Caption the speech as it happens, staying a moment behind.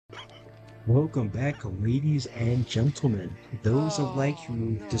Welcome back, ladies and gentlemen. Those alike Oh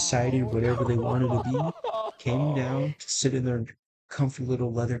who decided no. whatever they wanted to be came down to sit in their comfy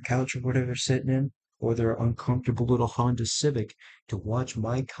little leather couch or whatever they're sitting in, or their uncomfortable little Honda Civic to watch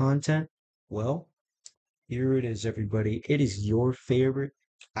my content. Well, here it is, everybody. It is your favorite.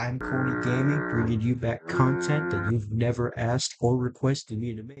 I'm Coney Gaming, bringing you back content that you've never asked or requested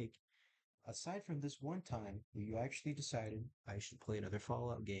me to make. Aside from this one time where you actually decided I should play another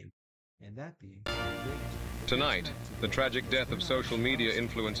Fallout game, and that being New Vegas. But that's Tonight, not the today, tragic because death we're of not social actually on media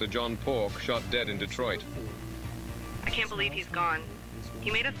Sunday. influencer John Pork shot dead in It's Detroit. April 4th. I can't believe he's gone.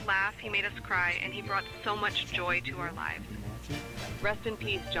 He made us laugh, he made us cry, and he brought so much joy to our lives. Rest in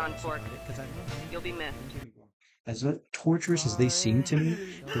peace, John Fork. You'll be missed. As torturous as they seem to me,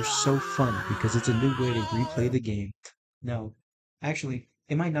 they're so fun because it's a new way to replay the game. Now, actually,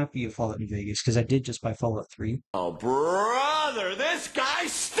 it might not be a Fallout New Vegas because I did just buy Fallout 3. Oh, brother, this guy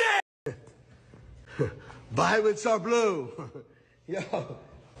stinks! Violets are blue. Yo.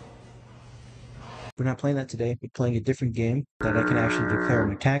 We're not playing that today. We're playing a different game that I can actually declare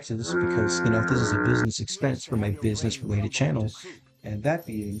my taxes because, this is a business expense for my business related channel. And that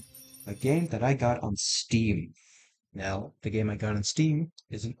being a game that I got on Steam. Now, the game I got on Steam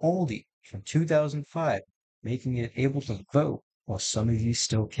is an oldie from 2005, making it able to vote while some of you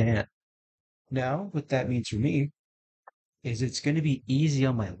still can't. Now, what that means for me is it's going to be easy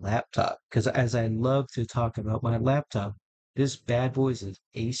on my laptop because as I love to talk about my laptop, this bad boy is an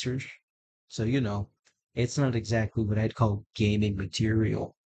Acer, so it's not exactly what I'd call gaming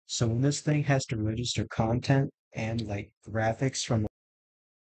material. So when this thing has to register content and like graphics from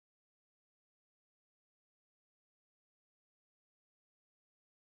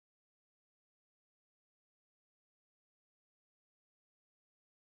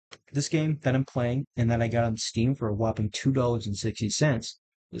this game that I'm playing and that I got on Steam for a whopping $2.60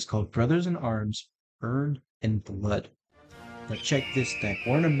 is called Brothers in Arms, Earned in Blood. Now check this thing.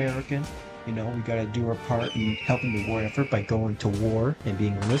 We're an American. We got to do our part in helping the war effort by going to war and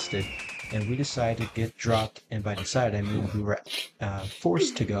being enlisted. And we decided to get dropped. And by decide, I mean we were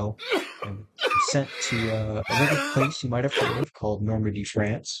forced to go and sent to a little place you might have heard of called Normandy,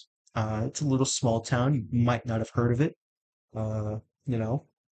 France. It's a little small town. You might not have heard of it. Uh, you know,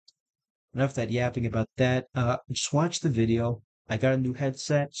 Enough that yapping about that. Just watch the video. I got a new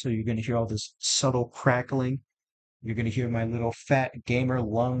headset, so you're going to hear all this subtle crackling. You're going to hear my little fat gamer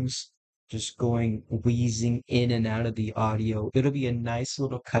lungs just going wheezing in and out of the audio. It'll be a nice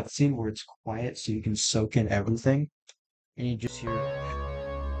little cutscene where it's quiet so you can soak in everything. And you just hear,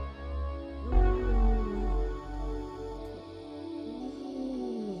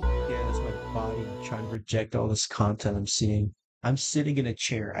 yeah, that's my body trying to reject all this content I'm seeing. I'm sitting in a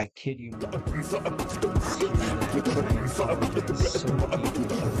chair. I kid you not. You just hear that, and I apologize so deeply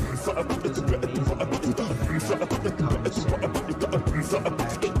for this amazing headset that I got in commissary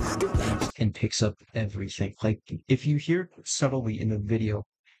actually reads and picks up everything. Like, if you hear subtly in the video,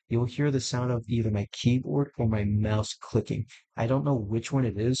 you'll hear the sound of either my keyboard or my mouse clicking. I don't know which one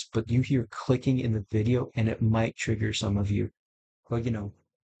it is, but you hear clicking in the video and it might trigger some of you. But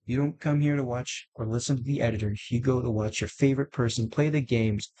you don't come here to watch or listen to the editor. You go to watch your favorite person play the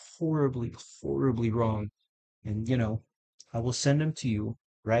games horribly, horribly wrong. And I will send them to you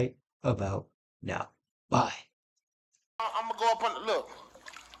right about now. Bye. I'm gonna go up on the look.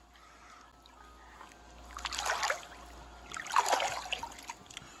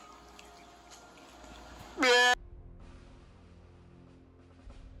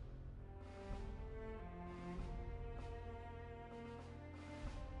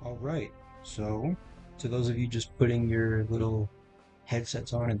 All right. So, to those of you just putting your little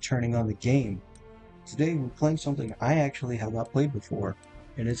headsets on and turning on the game, today we're playing something I actually have not played before,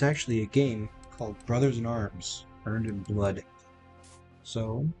 and it's actually a game called Brothers in Arms, Earned in Blood.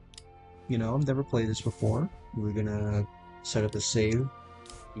 So, I've never played this before. We're gonna set up a save.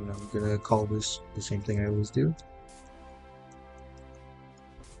 I'm gonna call this the same thing I always do.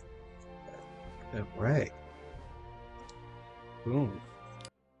 All right. Boom.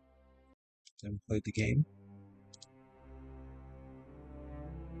 Never played the game.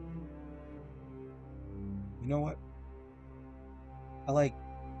 You know what? I like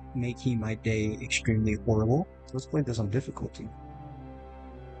making my day extremely horrible. So let's play this on difficulty.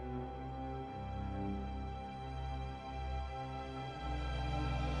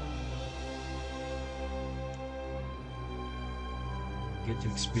 Get to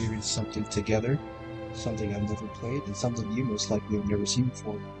experience something together, something I've never played, and something you most likely have never seen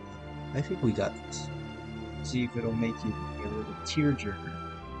before. I think we got this. See if it'll make you a little tearjerker.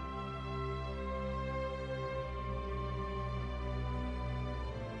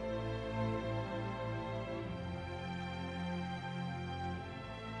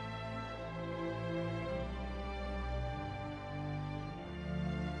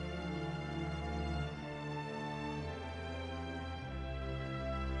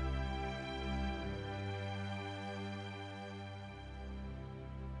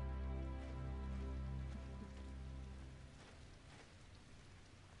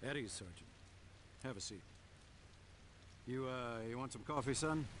 At ease, Sergeant. Have a seat. You want some coffee,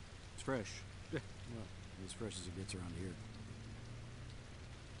 son? It's fresh. Well, as fresh as it gets around here.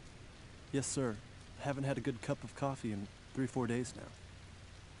 Yes, sir. I haven't had a good cup of coffee in 3-4 days now.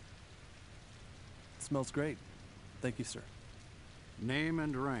 It smells great. Thank you, sir. Name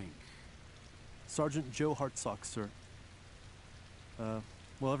and rank. Sergeant Joe Hartsock, sir.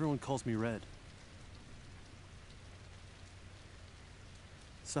 Well, everyone calls me Red.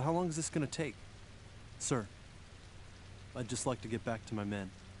 So how long is this gonna take? Sir, I'd just like to get back to my men.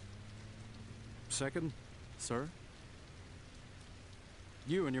 Second, Sir?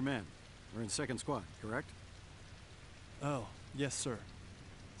 you and your men are in second squad, correct? Oh, yes, sir.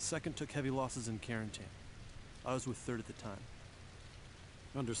 Second took heavy losses in quarantine. I was with third at the time.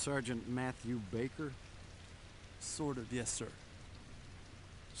 Under Sergeant Matthew Baker? Sort of, yes, sir.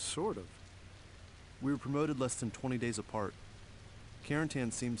 Sort of. We were promoted less than 20 days apart.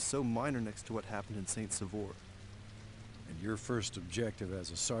 Quarantine seemed so minor next to what happened in St. Sauveur. And your first objective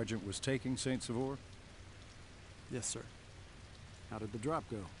as a sergeant was taking St. Sauveur? Yes, sir. How did the drop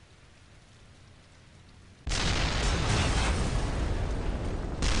go?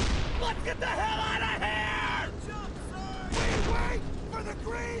 Let's get the hell out of here! We wait for the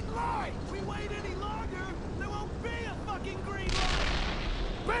green light! We wait any longer, there won't be a fucking green light!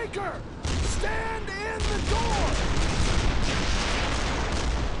 Baker! Stand in the door!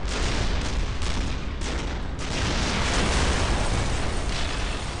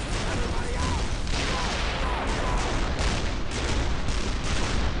 Everybody out!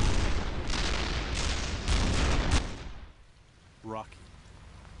 Rocky.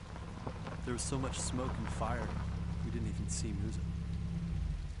 There was so much smoke and fire, we didn't even see Musa.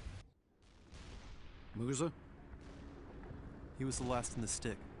 Musa? He was the last in the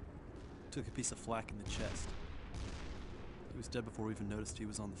stick. Took a piece of flak in the chest. He was dead before we even noticed he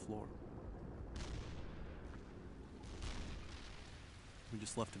was on the floor. We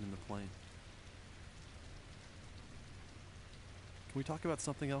just left him in the plane. Can we talk about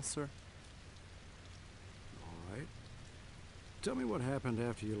something else, sir? All right. Tell me what happened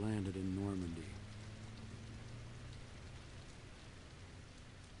after you landed in Normandy.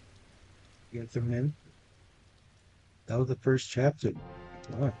 You got them in. That was the first chapter.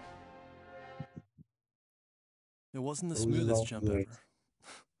 Wow. It wasn't the Those are smoothest all jump great. ever.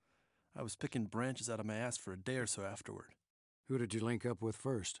 I was picking branches out of my ass for a day or so afterward. Who did you link up with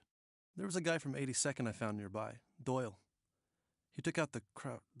first? There was a guy from 82nd I found nearby, Doyle. He took out the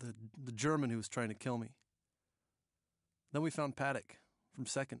German who was trying to kill me. Then we found Paddock from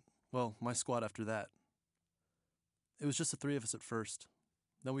 2nd. Well, my squad after that. It was just the 3 of us at first.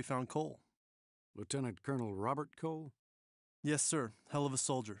 Then we found Cole. Lieutenant Colonel Robert Cole? Yes, sir. Hell of a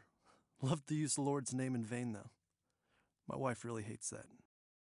soldier. Loved to use the Lord's name in vain, though. My wife really hates that.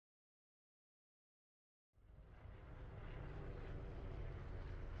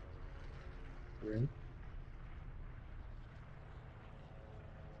 Right.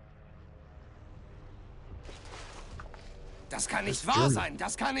 Das kann nicht Das wahr German. sein!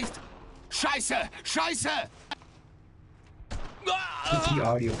 Das kann nicht... Scheiße! Scheiße! The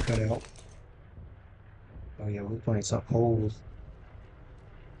audio cut out. Oh yeah, we're playing some holes.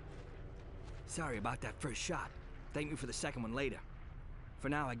 Sorry about that first shot. Thank me for the second one later. For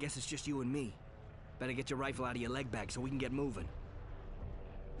now, I guess it's just you and me. Better get your rifle out of your leg bag so we can get moving.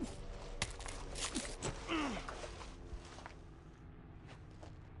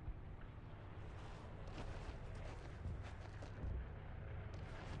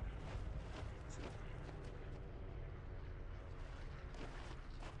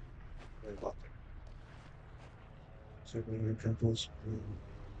 Circling temples.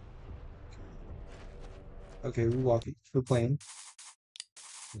 Okay, we're walking. We're playing.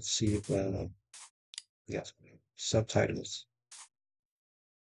 Let's see if yes, subtitles.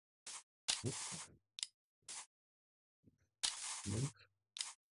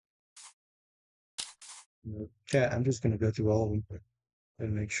 Chat, I'm just gonna go through all of them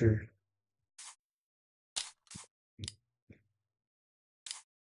and make sure.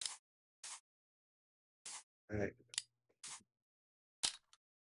 Alright.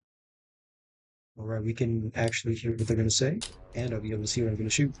 Alright, we can actually hear what they're gonna say, and I'll be able to see what I'm gonna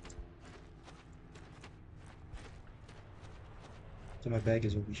shoot. So my bag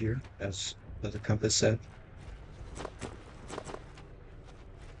is over here, as the compass said.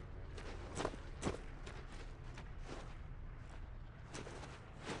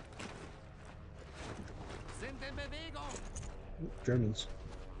 Germans.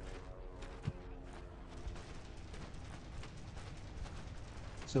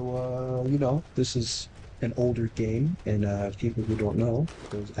 So, you know, this is an older game, and people who don't know,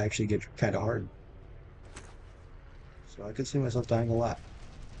 those actually get kind of hard. So I could see myself dying a lot.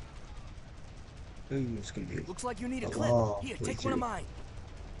 Ooh, it's gonna be Looks like you need a a clip. long Here, take one of playthrough. mine.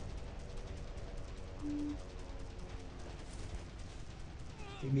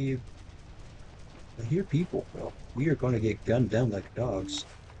 Give me. I hear people. Well, we are going to get gunned down like dogs.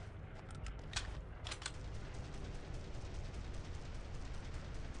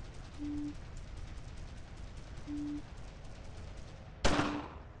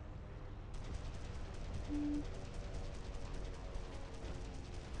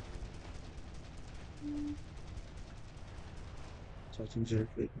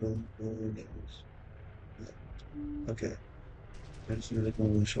 Okay. That's really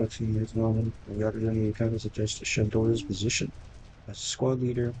going to show you as normal. Representing the account suggests to shove Doyle's position. As a squad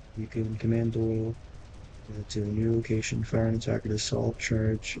leader, you can command Doyle to a new location, fire an attack or assault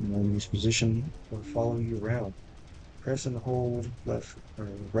charge in an enemy's position, or follow you around. Press and hold left or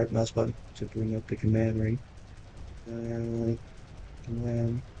right mouse button to bring up the command ring.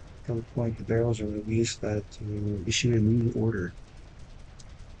 Command cover point the barrels are released that issue a new order.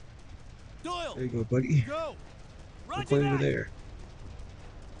 Doyle! There you go, buddy. Go! Go Roger play over that! there.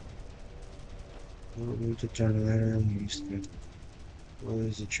 Move to John Lennon. Well,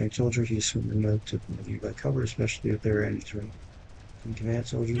 as a trained soldier, he's swimming out to you by cover, especially if there are enemies right. Can command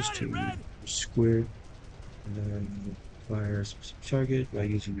soldiers Got it, to Red! square and then fire a specific target by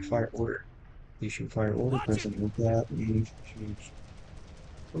using the fire order. You should fire order, Watch press it! and hold that, and change.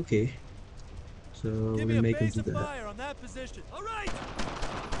 Okay, so we're Give me gonna a make him base do of that. fire on that position. All right!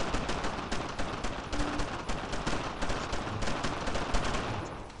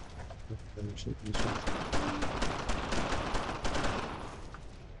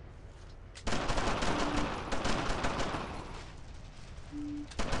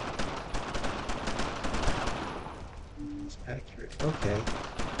 It's accurate. Okay.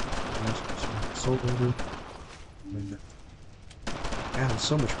 Soul order. God,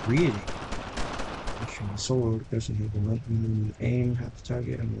 so much reading. Actually, soul order doesn't even let me aim at the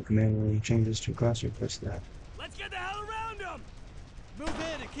target and will manually changes to crosshair. Press that. Let's get the hell around them! Move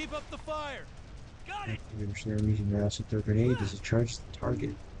in and keep up the fire. Got it! Revolutionary using the acid third grenade is to charge the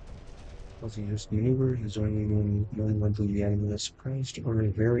target. Causing this maneuver is only when the enemy is surprised or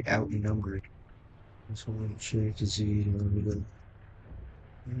very outnumbered. This one should disease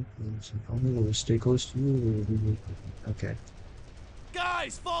only will stay close to you. Okay.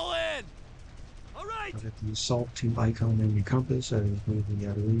 Guys, fall in! All right! At the assault team icon in your compass, as moving the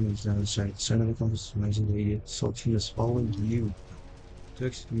outer ring is down the center of the compass, imagine the assault team is following you. To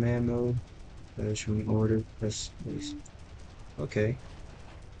exit command mode, showing order, press space. Okay.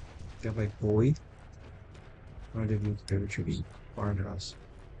 Got my boy. Rendezvous with Beatrice farmhouse.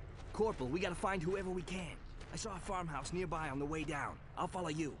 Corporal, we gotta find whoever we can. I saw a farmhouse nearby on the way down. I'll follow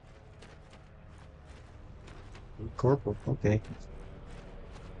you. Corporal, okay.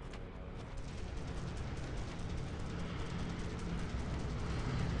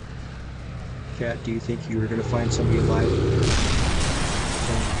 Cat, do you think you were gonna find somebody alive?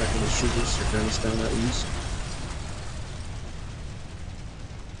 Someone back in the shoot us or gun us down at least?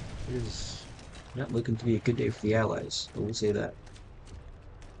 It is not looking to be a good day for the Allies, I will say that.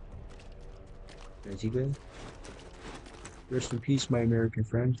 As you go. Rest in peace, my American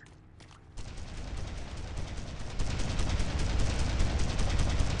friend.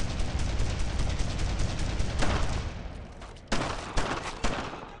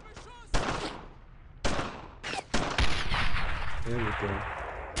 There we go.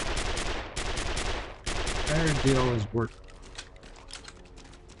 Fire did always work.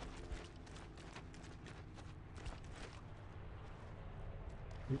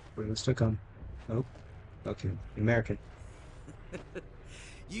 Wait, let's stick on. Oh, okay. American.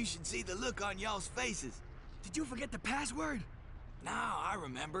 You should see the look on y'all's faces. Did you forget the password? No, I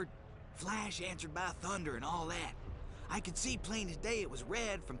remembered. Flash answered by thunder and all that. I could see plain as day it was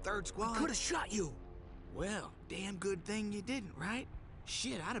Red from 3rd Squad. Could have shot you. Well, damn good thing you didn't, right?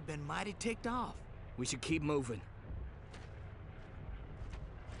 Shit, I'd have been mighty ticked off. We should keep moving.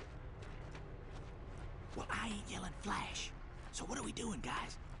 Well, I ain't yelling Flash. So what are we doing,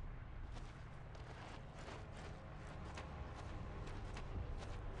 guys?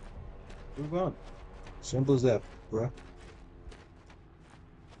 Move on. Simple as that, bruh.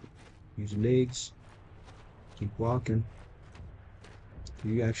 Use your legs. Keep walking. Are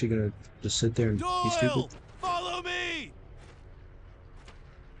you actually gonna just sit there and be stupid? Doyle! Follow me!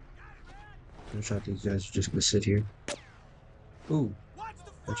 No shot, these guys are just gonna sit here. Ooh, Watch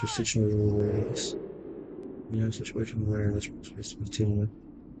the that's your front! situational awareness. You know, situation awareness supposed to continue.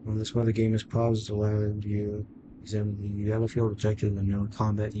 Well, this while the game is paused, allowing you to examine the battlefield objective and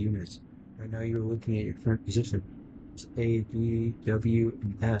non-combat units. Right now, you're looking at your current position. It's A, B, W,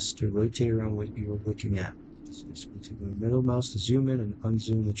 and S to rotate around what you are looking at. Switch to the middle mouse to zoom in and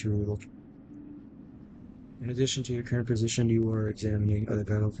unzoom what you are looking at. In addition to your current position, you are examining other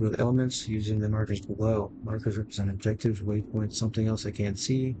battlefield elements using the markers below. Markers represent objectives, waypoints, something else I can't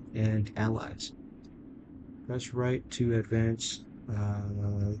see, and allies. Press right to advance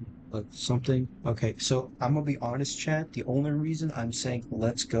something. Okay, so I'm gonna be honest, chat. The only reason I'm saying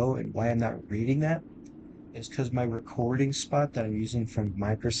let's go and why I'm not reading that is because my recording spot that I'm using from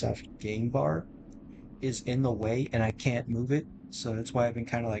Microsoft Game Bar is in the way and I can't move it. So that's why I've been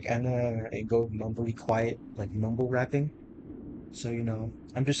kind of like, and go mumbly quiet, like mumble rapping. So,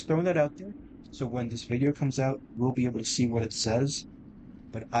 I'm just throwing that out there. So when this video comes out, we'll be able to see what it says,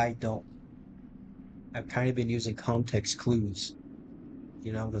 but I don't. I've kind of been using context clues.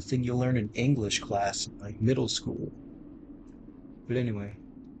 The thing you learn in English class, like middle school. But anyway,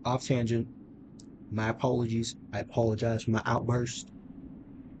 off tangent. My apologies. I apologize for my outburst.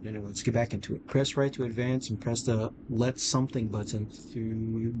 Anyway, let's get back into it. Press right to advance and press the let something button to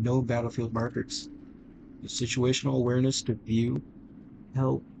know battlefield markers. The situational awareness to view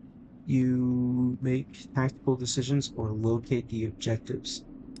help you make tactical decisions or locate the objectives.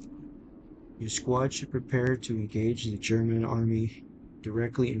 Your squad should prepare to engage the German army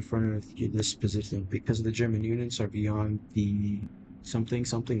directly in front of this position. Because the German units are beyond the something,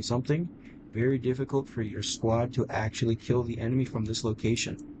 something, something, very difficult for your squad to actually kill the enemy from this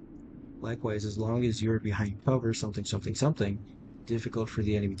location. Likewise, as long as you're behind cover, something, something, something, difficult for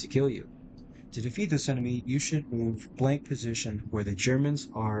the enemy to kill you. To defeat this enemy, you should move blank position where the Germans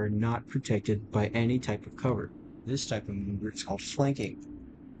are not protected by any type of cover. This type of maneuver is called flanking.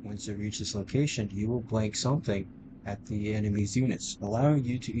 Once you reach this location, you will blank something at the enemy's units, allowing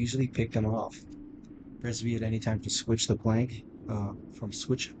you to easily pick them off. Press V at any time to switch the blank from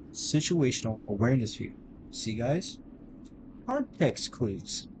switch situational awareness view. See, guys? Context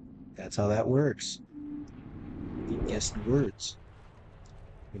clues. That's how that works. You guessed the words.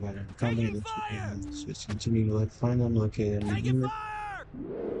 Switch continue to find them located in the unit.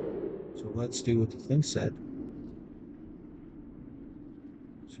 So let's do what the thing said.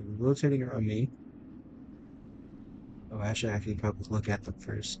 So we're rotating around me. Oh, I should actually probably look at them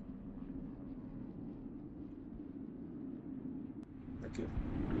first. Okay.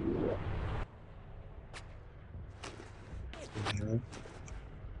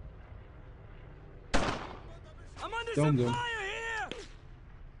 I'm under Don't some go. fire here!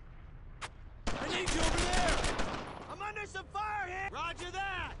 I need you over there! I'm under some fire here! Roger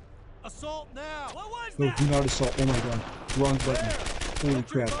that! Assault now! What was Oh, that? do not assault. Oh my god. Wrong button. Where? Holy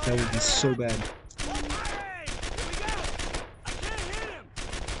crap, that would be so bad. Oh, hey! Here we go! I can't hit him!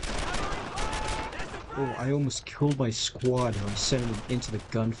 That's a Oh, I almost killed my squad and I'm sending them into the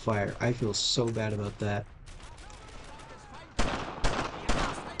gunfire. I feel so bad about that.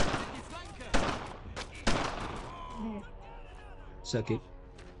 Suck it.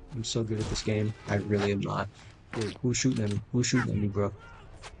 I'm so good at this game. I really am not. Wait, who's shooting at me? Who's shooting at me, bro?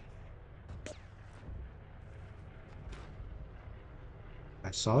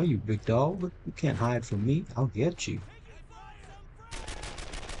 I saw you, big dog. You can't hide from me. I'll get you.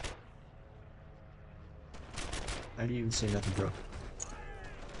 I didn't even say nothing, bro.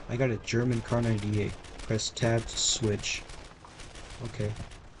 I got a German Kar 98. Press tab to switch. Okay.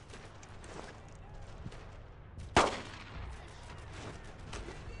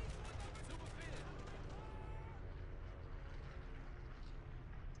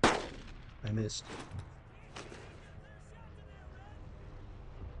 I missed.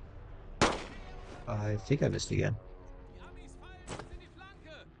 I think I missed again.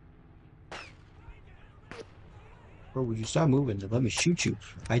 Bro, would you stop moving and let me shoot you?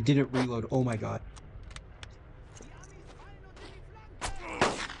 I didn't reload. Oh my god.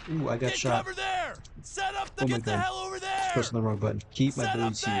 Ooh, I got Get shot. cover there! Set up to Oh my get the god. hell over there! Just pressing the wrong button. Keep my Set up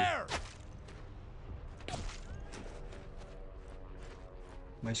boys here. there!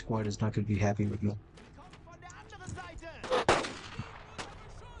 My squad is not going to be happy with me.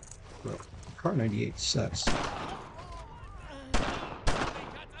 Bro, Kar 98 sucks.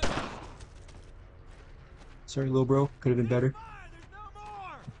 Sorry, little bro. Could have been better.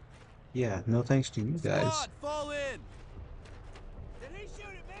 Yeah, no thanks to you guys. Squad, fall in! Did he shoot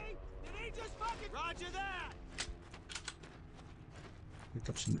at me? Did he just fucking... Roger that! Pick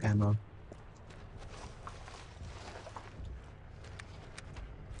up some ammo.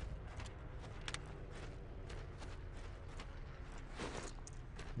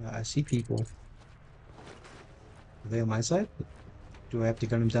 I see people. Are they on my side? Do I have to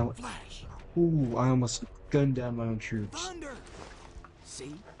gun him down? Flash! Ooh, I almost gunned down my own troops. Thunder!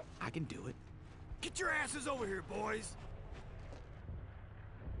 See? I can do it. Get your asses over here, boys!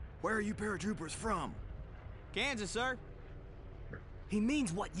 Where are you paratroopers from? Kansas, sir. He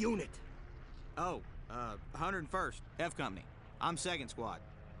means what unit? Oh, 101st, F Company. I'm 2nd Squad.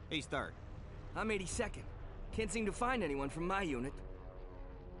 He's 3rd. I'm 82nd. Can't seem to find anyone from my unit.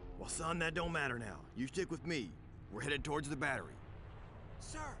 Well, son, that don't matter now. You stick with me. We're headed towards the battery.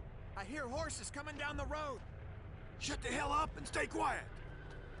 Sir, I hear horses coming down the road. Shut the hell up and stay quiet!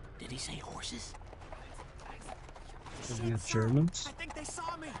 Did he say horses? Are we Germans? I think they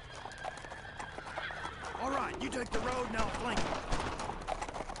saw me. All right, you take the road, now flank it.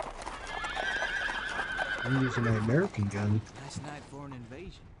 I'm using my American gun. Nice night for an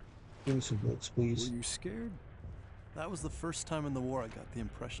invasion. Give me some bullets, Were please. you scared? That was the first time in the war I got the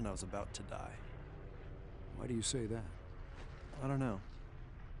impression I was about to die. Why do you say that? I don't know.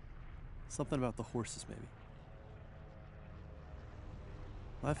 Something about the horses, maybe.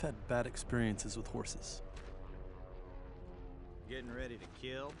 I've had bad experiences with horses. Getting ready to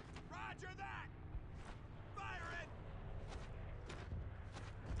kill? Roger that! Fire it!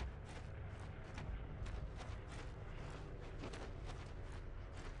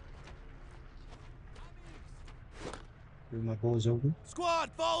 Bring my boys over.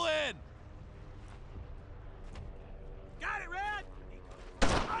 Squad, fall in! Got it, Red!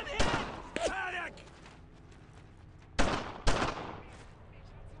 I'm hit! Panic!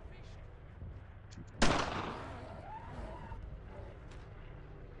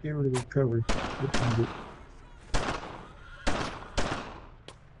 Get rid of the cover.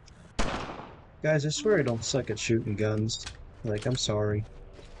 Guys, I swear I don't suck at shooting guns. Like, I'm sorry.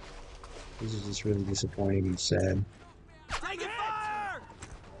 This is just really disappointing and sad. Taking fire!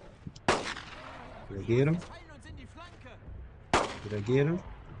 Did I get him? Did I get him?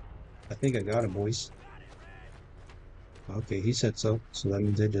 I think I got him, boys. Okay, he said so, so that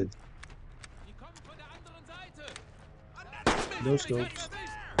means I did. No scopes.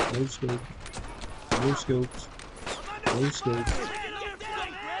 No scopes. No scopes. No scopes.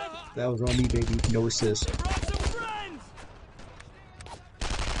 That was on me, baby. No assist.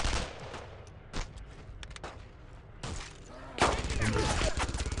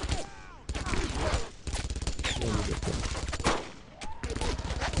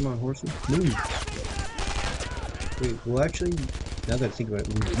 Come on, horses. Move. Wait, well actually, now that I think about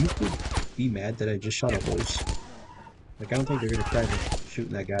it, you could be mad that I just shot a horse. Like, I don't think they're gonna try to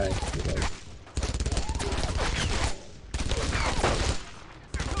shooting that guy. But, like,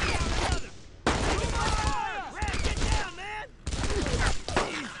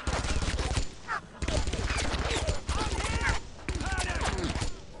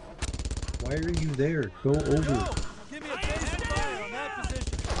 why are you there? Go over. Give me a base fire on that position.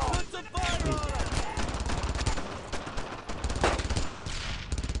 Put some fire on it!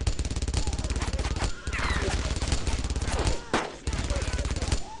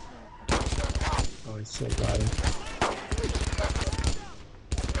 Oh, I still got him.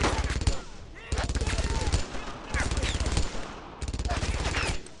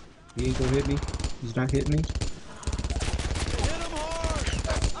 He ain't gonna hit me. He's not hitting me. Hit him hard!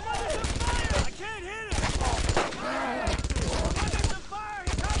 I'm under some fire! I can't hit him! I'm under some fire!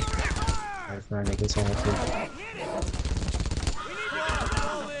 He's covering fire! Alright, fine, I guess I'll have to. Hit it! We need to get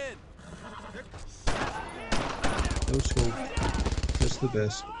fall in! No scope. Just the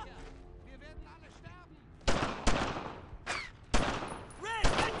best. Red,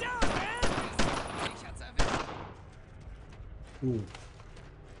 get down, man! Ooh.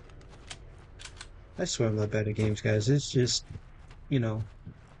 I swear I'm not bad at games, guys. It's just, you know,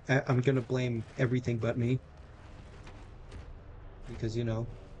 I'm gonna blame everything but me. Because, you know,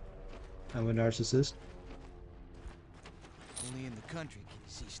 I'm a narcissist. Only in the country can you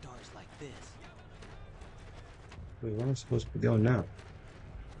see stars like this. Wait, where am I supposed to be going now?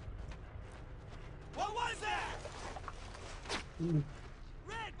 What was that? Ooh,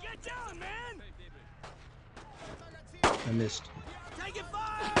 Red, get down, man! I missed. Taking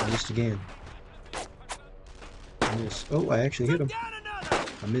fire! I missed again. I missed. Oh, I actually hit him. Down another!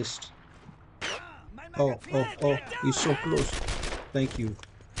 I missed. My Oh, magazine! oh, oh, Get down, he's so man! close. Thank you.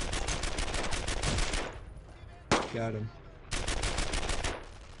 Got him.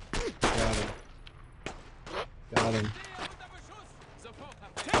 Got him. Got him.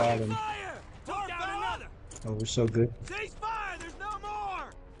 Got him. Fire! Took down another! Oh, we're so good. Cease fire! There's no more!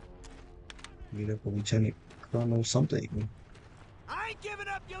 Meet up with Lieutenant Colonel something. I ain't giving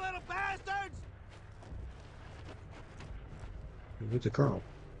up, you little bastards! Who's the colonel?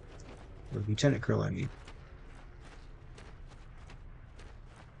 Or Lieutenant Colonel, I mean.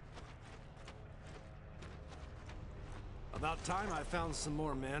 About time I found some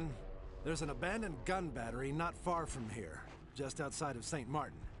more men. There's an abandoned gun battery not far from here, just outside of St.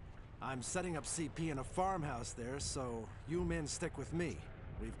 Martin. I'm setting up CP in a farmhouse there, so you men stick with me.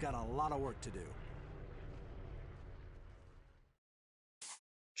 We've got a lot of work to do.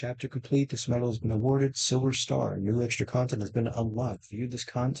 Chapter complete. This medal has been awarded Silver Star. New extra content has been unlocked. View this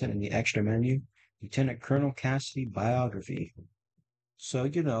content in the extra menu. Lieutenant Colonel Cassidy biography. So,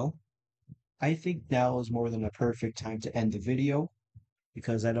 I think now is more than a perfect time to end the video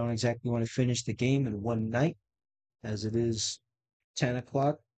because I don't exactly want to finish the game in one night as it is 10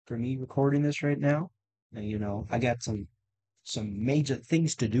 o'clock for me recording this right now. And, I got some major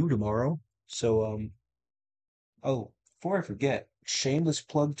things to do tomorrow. So, oh, before I forget, shameless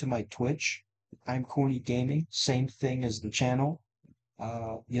plug to my Twitch. I'm Corny Gaming, same thing as the channel.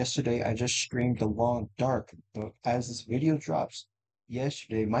 Yesterday I just streamed The Long Dark, but as this video drops,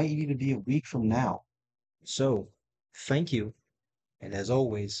 yesterday might even be a week from now. So, thank you, and as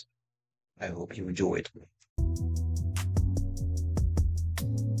always, I hope you enjoyed.